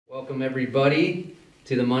Welcome everybody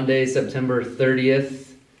to the Monday, September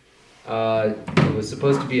 30th. It was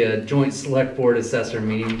supposed to be a joint select board assessor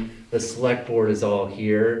meeting. The select board is all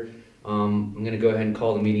here. I'm going to go ahead and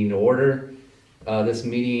call the meeting to order. This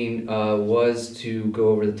meeting was to go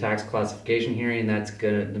over the tax classification hearing. That's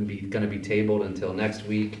going to be tabled until next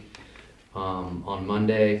week on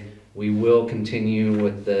Monday. We will continue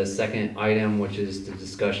with the second item, which is the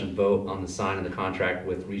discussion vote on the sign of the contract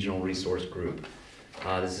with Regional Resource Group.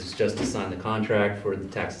 This is just to sign the contract for the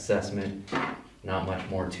tax assessment, not much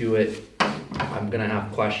more to it. I'm gonna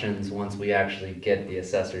have questions once we actually get the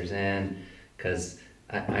assessors in, because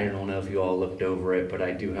I don't know if you all looked over it, but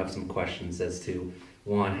I do have some questions as to,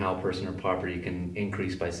 one, how personal property can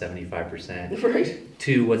increase by 75%. Right.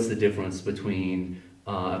 Two, what's the difference between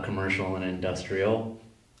a commercial and industrial?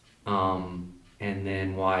 And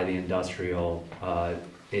then why the industrial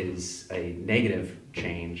is a negative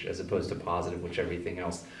change as opposed to positive, which everything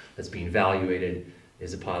else that's being evaluated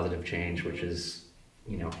is a positive change, which is,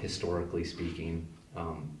 you know, historically speaking,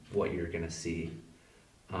 what you're going to see.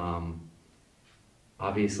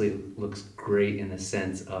 Obviously, it looks great in the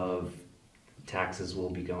sense of taxes will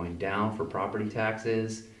be going down for property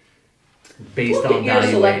taxes based on your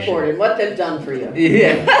select board valuation. and what they've done for you.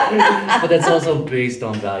 Yeah, but that's also based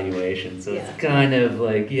on valuation. So Yeah. it's kind of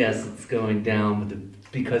like, yes, it's going down, but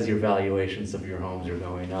because your valuations of your homes are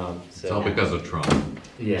going up. So It's all because of Trump.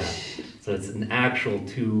 yeah, so it's an actual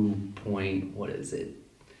 2 point, what is it?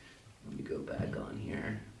 Let me go back on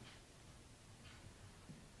here.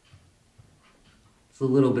 It's a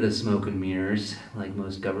little bit of smoke and mirrors, like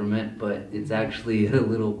most government, but it's actually a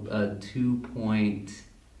little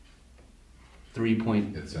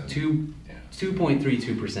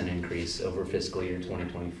 2.32% increase over fiscal year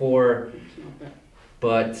 2024.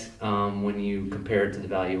 But when you compare it to the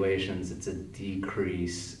valuations, it's a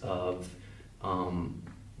decrease of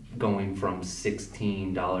going from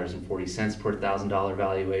 $16.40 per $1,000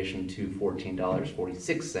 valuation to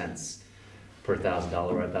 $14.46 per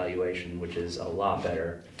 $1,000 valuation, which is a lot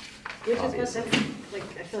better. Which is obviously. what that's, like,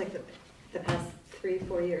 I feel like the past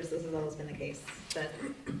 3-4 years, this has always been the case, that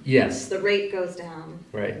Yes, the rate goes down,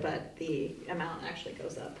 right, but the amount actually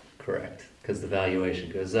goes up. correct, because the valuation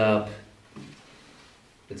goes up.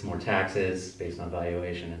 It's more taxes based on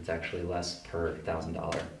valuation. It's actually less per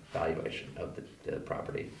 $1,000 valuation of the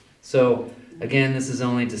property. So again, this is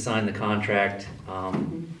only to sign the contract.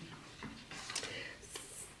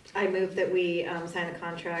 I move that we sign a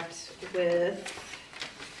contract with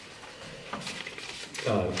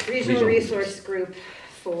Regional Resource Group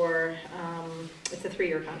for, it's a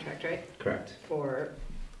 3-year contract, right? Correct. For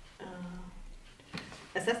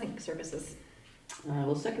assessing services. I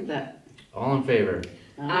will second that. All in favor?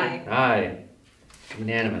 Aye. Aye.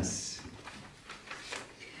 Unanimous.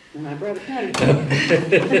 And I brought a pen. So we'll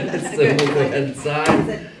go ahead and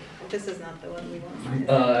sign. This is not the one we want to sign.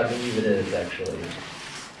 I believe it is actually.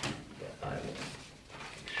 But I will make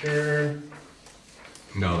sure.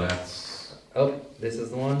 No, that's, Oh, this is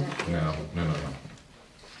the one? no.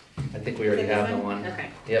 I think we already Is it have this the one. Okay.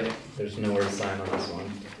 Yep, there's nowhere to sign on this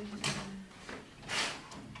one.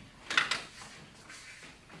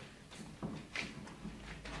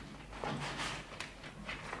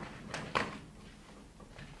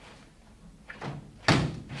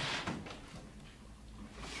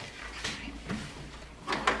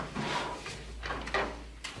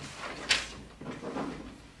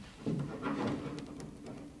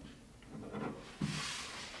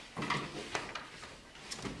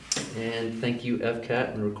 And thank you,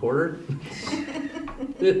 FCAT and Recorder,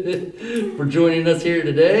 for joining us here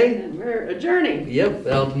today. And we're adjourning. Yep,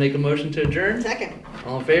 I'll make a motion to adjourn. Second.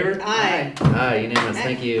 All in favor? Aye. Aye, unanimous,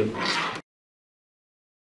 thank you.